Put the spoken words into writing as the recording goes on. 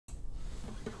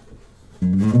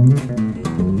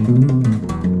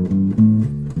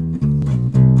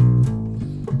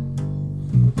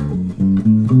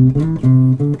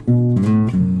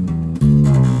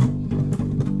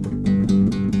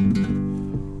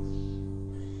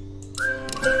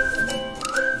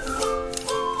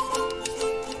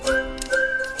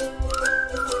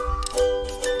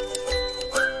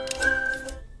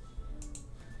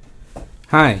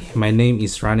Hi, my name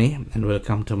is Rane and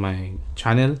welcome to my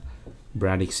channel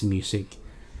Bradix Music,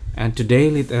 and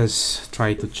today let us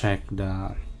try to check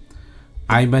the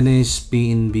Ibanez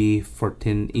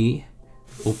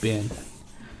PNB14E-OPN.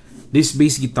 This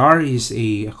bass guitar is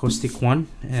a acoustic one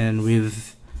and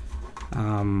with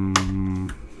a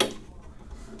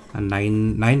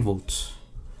 9 volts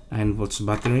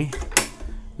battery.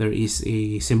 There is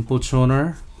a simple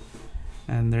tuner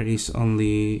and there is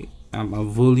only a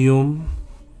volume,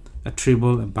 a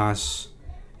treble, a bass,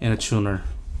 and a tuner.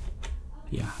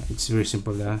 Yeah, it's very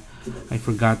simple. I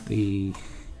forgot I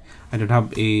don't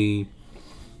have a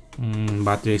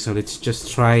battery, so let's just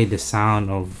try the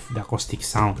sound of the acoustic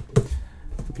sound,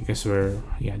 because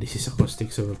this is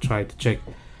acoustic, so we'll try to check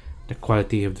the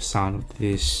quality of the sound of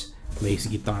this bass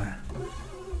guitar.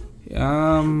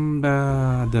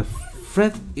 The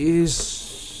fret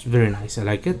is very nice. I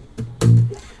like it.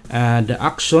 The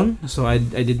action, so I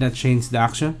did not change the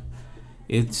action.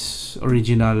 It's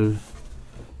original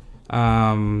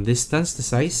distance, the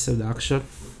size of the action,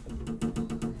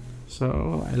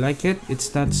 so I like it.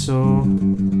 It's not so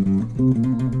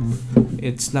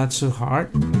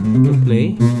hard to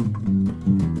play,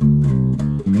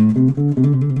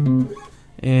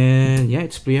 and yeah,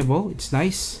 it's playable. It's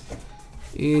nice.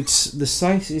 The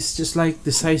size is just like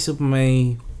the size of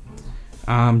my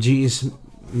GS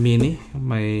Mini,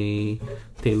 my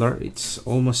Taylor. It's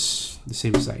almost the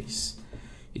same size.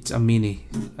 It's a mini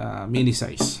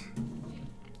size.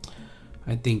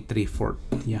 I think 3/4.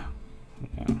 Yeah.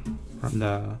 From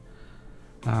the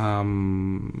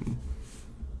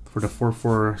for the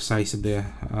 4/4 size of the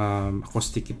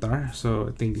acoustic guitar, so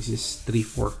I think this is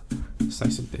 3/4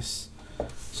 size of this.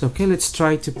 So okay, let's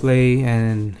try to play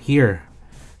and hear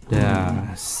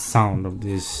the sound of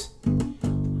this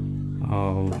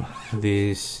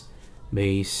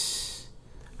bass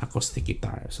acoustic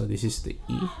guitar. So this is the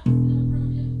E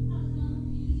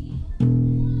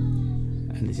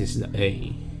and this is the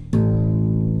A.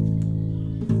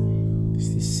 This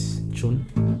is tune,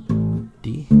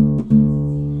 D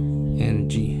and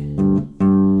G.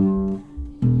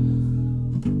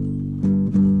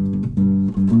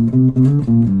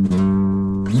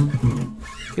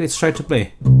 Okay, let's try to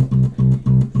play.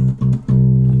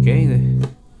 Okay.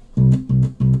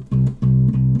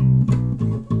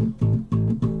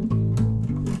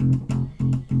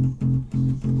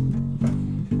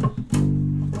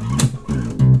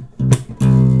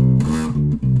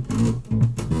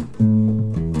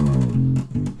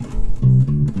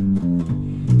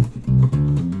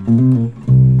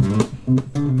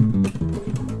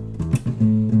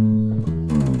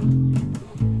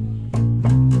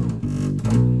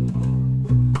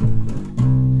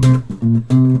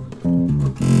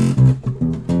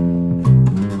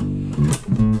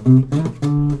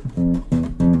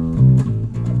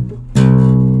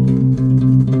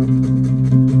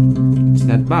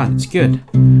 Not bad, it's good.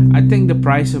 I think the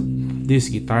price of this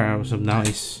guitar as of now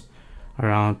is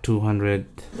around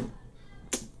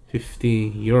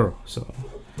 250 euro. So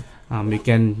we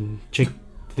can check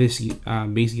this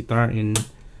bass guitar in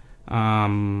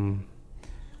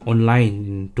online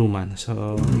in 2 months,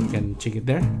 so you can check it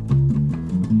there.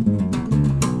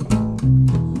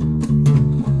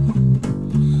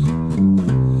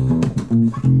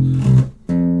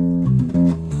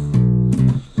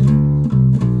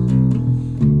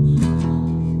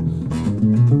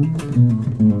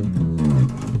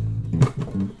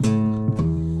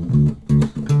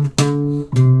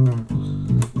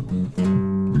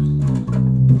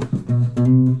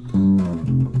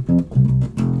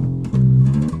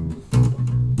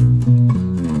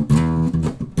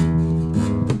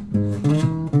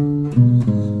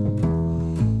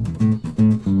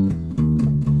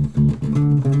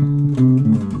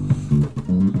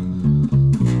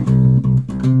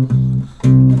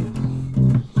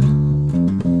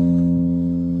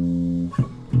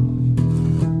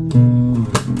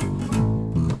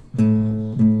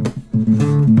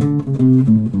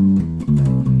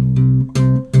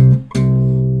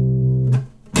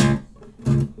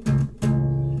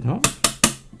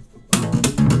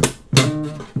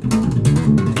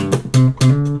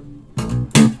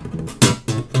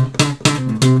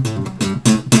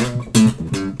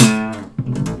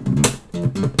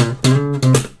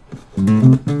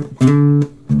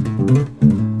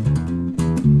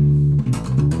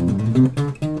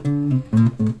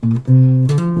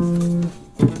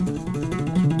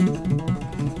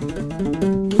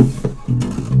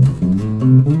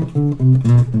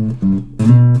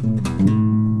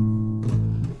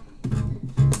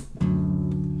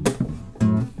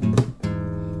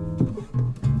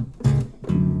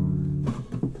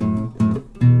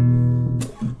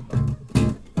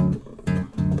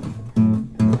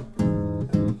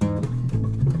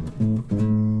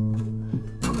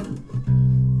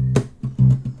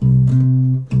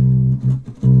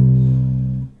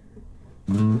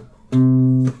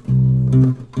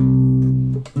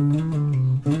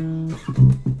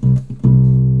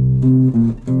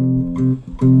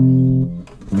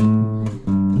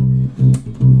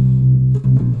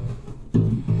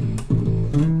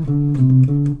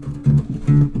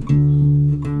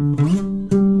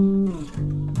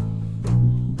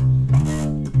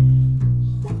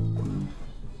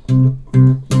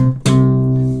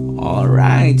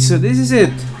 So this is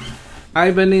it,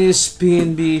 Ibanez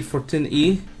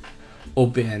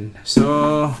PNB14E-OPN.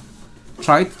 So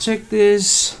try to check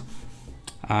this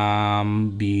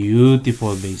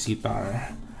beautiful bass guitar.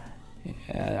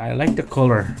 I like the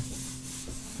color.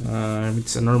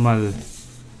 It's a normal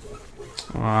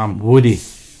woody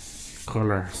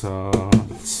color, so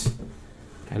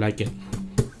I like it.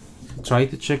 Try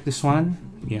to check this one.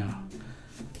 Yeah,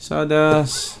 so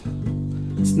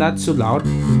it's not so loud.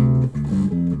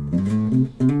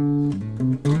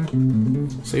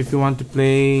 So if you want to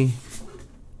play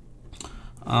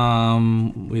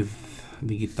with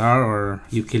the guitar or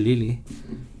ukulele,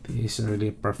 this is really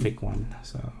a perfect one.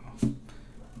 So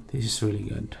this is really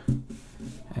good.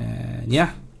 And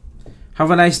yeah,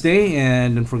 have a nice day,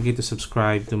 and don't forget to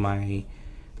subscribe to my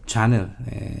channel,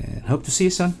 and hope to see you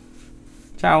soon.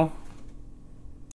 Ciao.